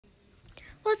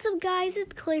What's up guys,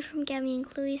 it's Chloe from Gaby and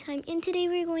Chloe's Time, and today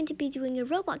we're going to be doing a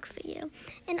Roblox video.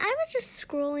 And I was just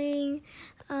scrolling,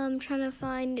 trying to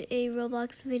find a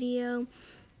Roblox video,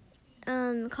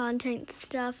 content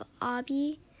stuff,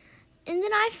 obby. And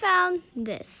then I found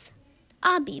this,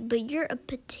 obby, but you're a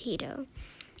potato.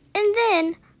 And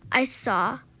then I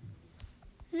saw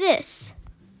this.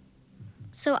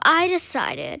 So I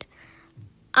decided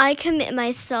I commit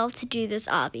myself to do this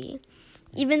obby.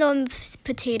 Even though I'm a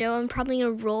potato, I'm probably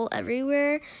going to roll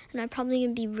everywhere, and I'm probably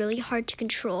going to be really hard to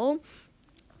control.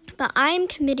 But I am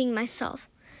committing myself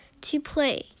to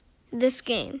play this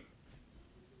game.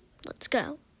 Let's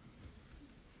go.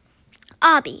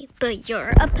 Obby, but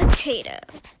you're a potato.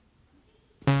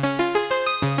 Where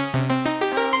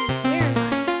am I?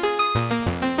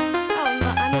 Oh, no,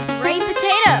 I'm a gray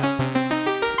potato.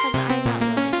 Because I'm not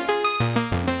living here.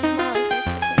 I'm smiling face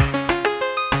potato.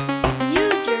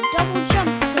 Use your double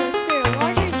jump to clear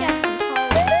larger gaps and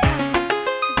taller ground.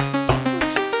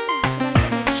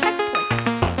 Checkpoint.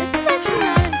 This is actually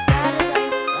not as bad as I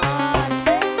thought.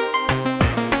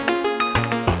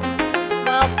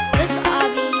 Well, this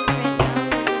obby right now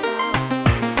is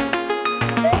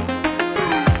about,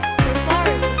 so far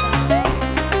it's about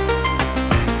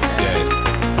Dead.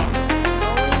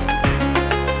 rolling and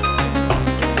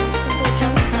doing simple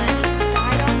jumps that I just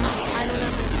died on. I don't know how to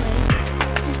play.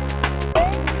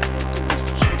 Just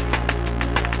a check.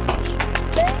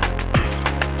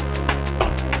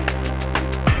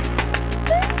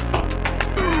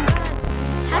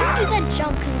 How do you do that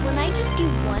jump? Because when I just do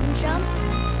one jump,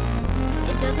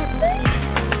 it doesn't let me just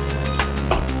go with one jump.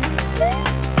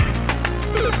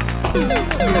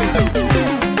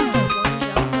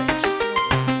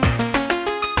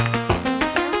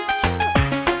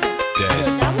 Dead.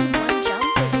 That was one jump,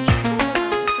 but it just won't allow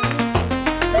me. So I'm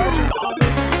gonna jump all the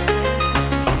way back.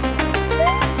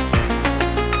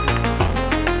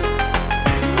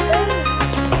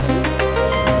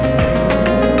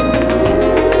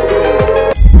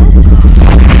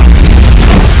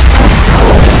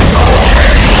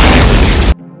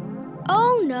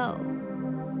 Oh no.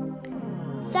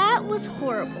 That was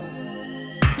horrible.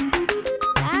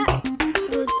 That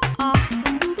was awful.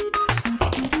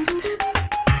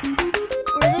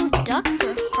 Or those ducks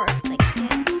or hearts? I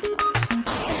can't tell.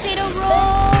 Potato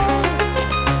roll!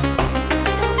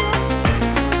 Potato roll!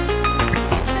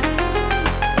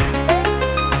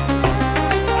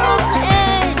 Off the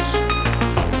edge!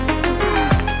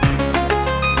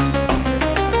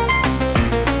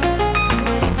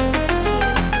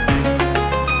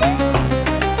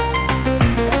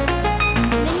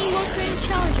 Many more creative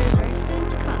challenges are soon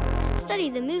to come. Study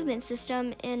the movement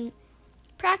system and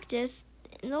practice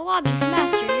in the lobby to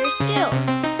master your skills.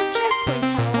 Checkpoints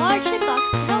have a large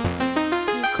hitbox to help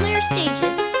you clear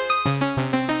stages.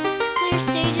 Clear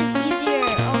stages easier.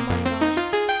 Oh my gosh.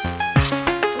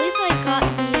 At least I got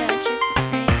the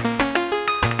checkpoint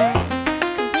right.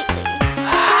 Completely.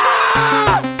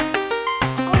 Oh,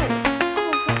 what was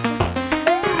that?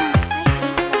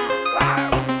 I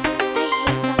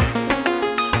hate that so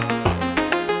much.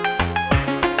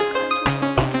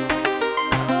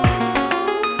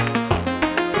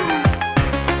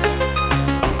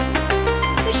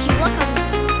 Wish you luck on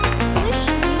wish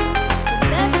you the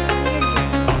best on your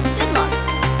journey. Good luck.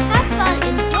 Have fun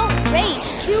and don't rage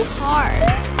too hard.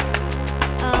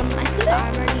 I think I'm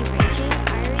already raging. I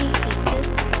already hate this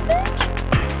so much.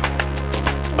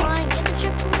 Come on, get the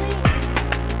checkpoint.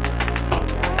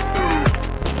 Yes.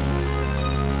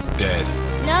 Dead.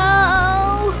 No.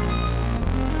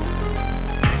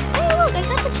 Hey, look, I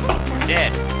got the checkpoint.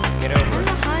 Dead. Get over it.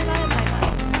 Hi, guy, bye, guy.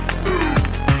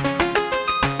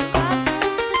 Got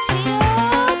this potato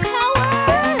power.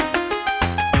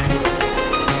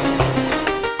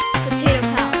 Potato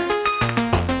power.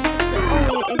 It's the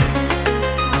only existing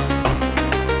power.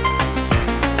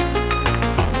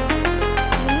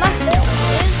 You must know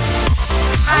what it is.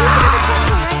 Are you the potato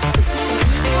right?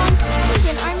 Want to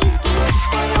begin Army's games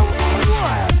tutorial and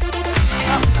war.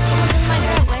 Oh, someone's in my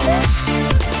driveway.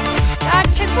 Got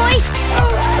checkpoint.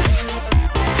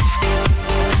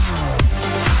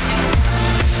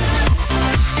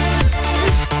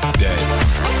 Dead.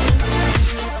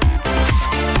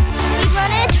 Speed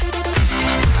run it.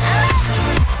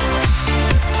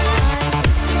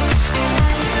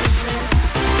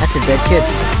 That's a dead kid.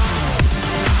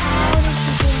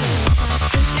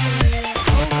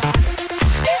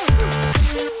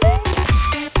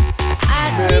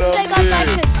 At least I got that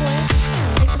checkpoint.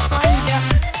 Like the flying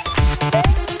ducks.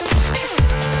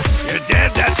 You're dead.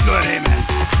 That's good, amen.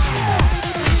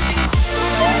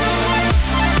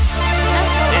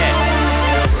 Dead.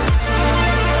 Get over it.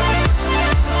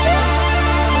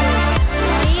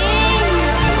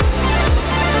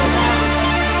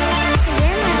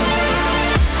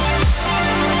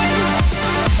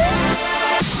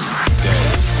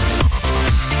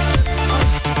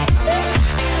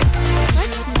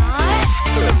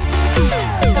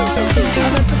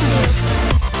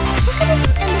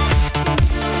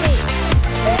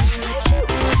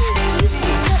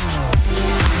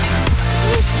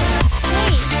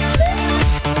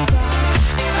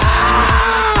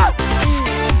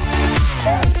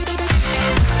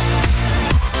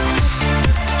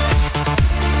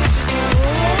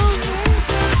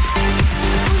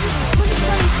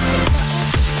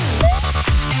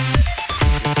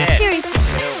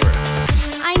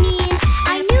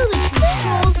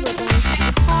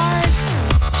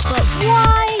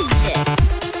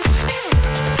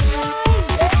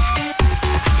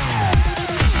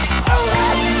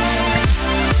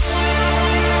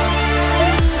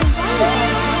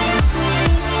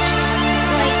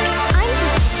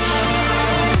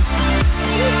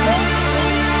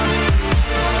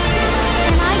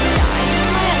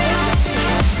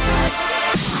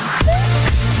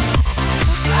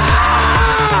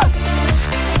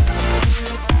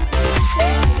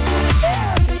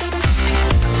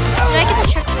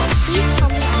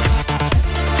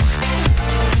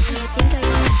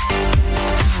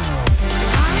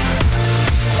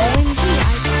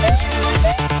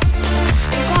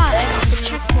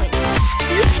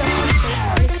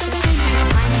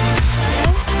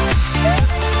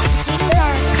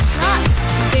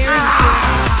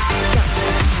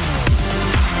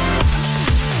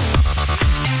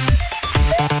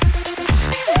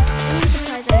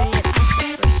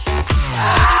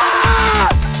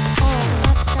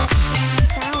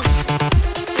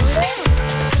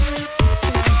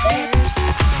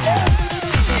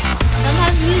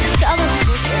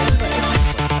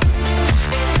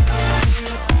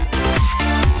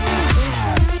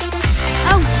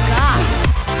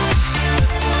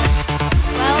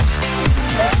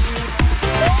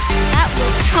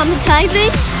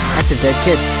 traumatizing? That's a dead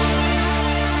kid.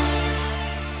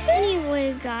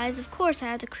 Anyway, guys, of course I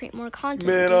had to create more content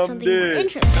Man, and do I'm something more dead.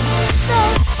 interesting. So,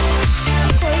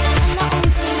 of course, I'm not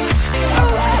only playing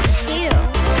potato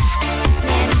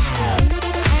man game,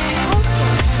 and also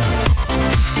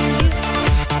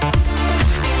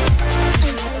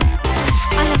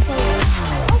I have fun.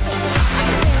 Also,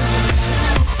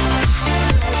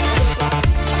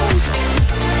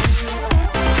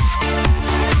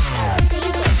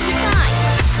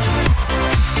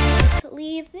 to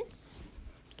leave this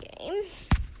game.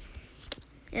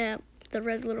 Yeah, the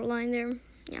red little line there.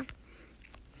 Yeah.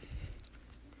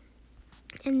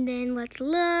 And then let's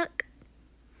look.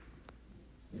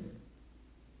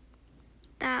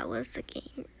 That was the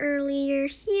game earlier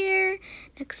here,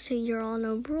 next to your all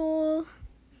no rule.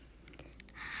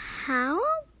 How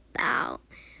about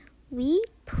we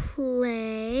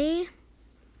play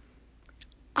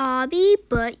obby,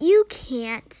 but you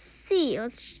can't see?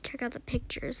 Let's just check out the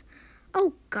pictures.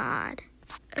 Oh God.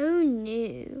 Oh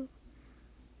no.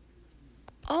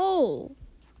 Oh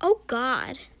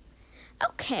God.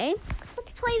 Okay,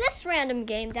 let's play this random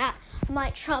game that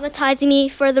might traumatize me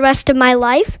for the rest of my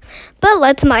life, but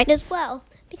let's might as well,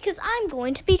 because I'm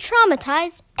going to be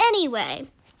traumatized anyway.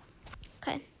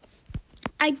 Okay,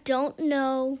 I don't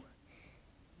know.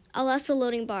 Oh, that's the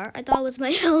loading bar. I thought it was my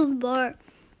health bar.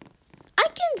 I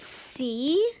can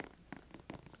see.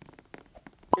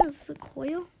 There's a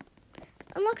coil.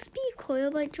 Unlock speed coil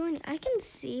by joining. I can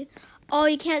see. Oh,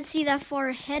 you can't see that far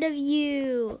ahead of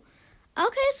you.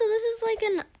 Okay, so this is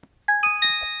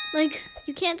like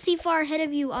you can't see far ahead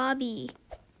of you, obby.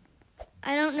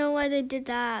 I don't know why they did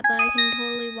that, but I can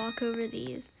totally walk over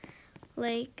these.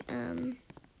 Like,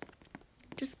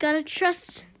 just gotta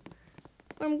trust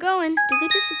where I'm going. Do they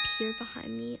just appear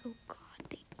behind me? Oh God,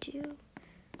 they do.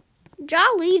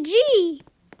 Jolly gee.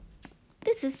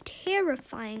 This is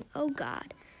terrifying. Oh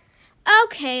God.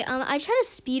 Okay, I try to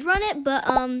speed run it, but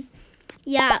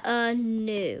yeah,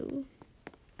 no.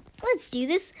 Let's do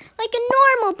this like a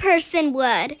normal person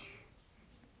would.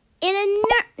 And a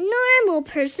normal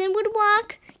person would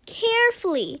walk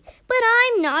carefully, but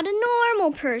I'm not a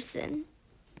normal person.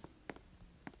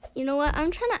 You know what? I'm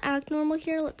trying to act normal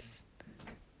here.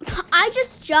 I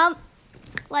just jump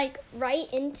like right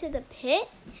into the pit.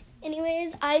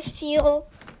 Anyways, I feel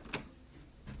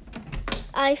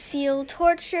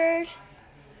tortured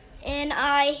and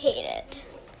I hate it.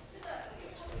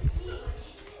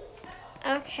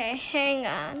 Okay, hang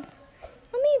on.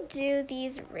 Let me do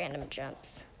these random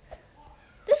jumps.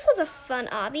 This was a fun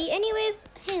obby. Anyways,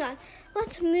 hang on.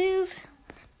 Let's move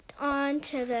on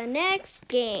to the next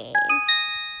game.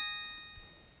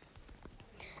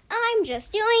 I'm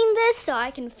just doing this so I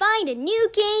can find a new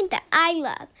game that I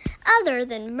love, other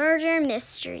than murder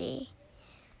mystery.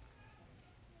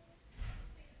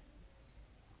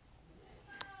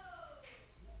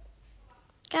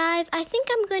 Guys, I think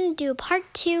I'm going to do a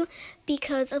part 2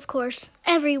 because, of course,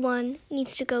 everyone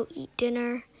needs to go eat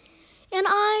dinner. And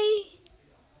I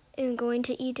am going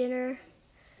to eat dinner.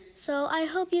 So I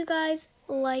hope you guys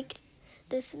liked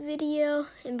this video.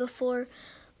 And before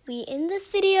we end this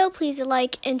video, please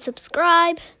like and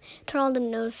subscribe. Turn on the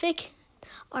notification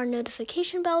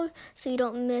bell so you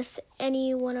don't miss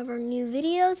any one of our new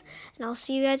videos. And I'll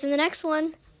see you guys in the next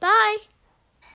one. Bye!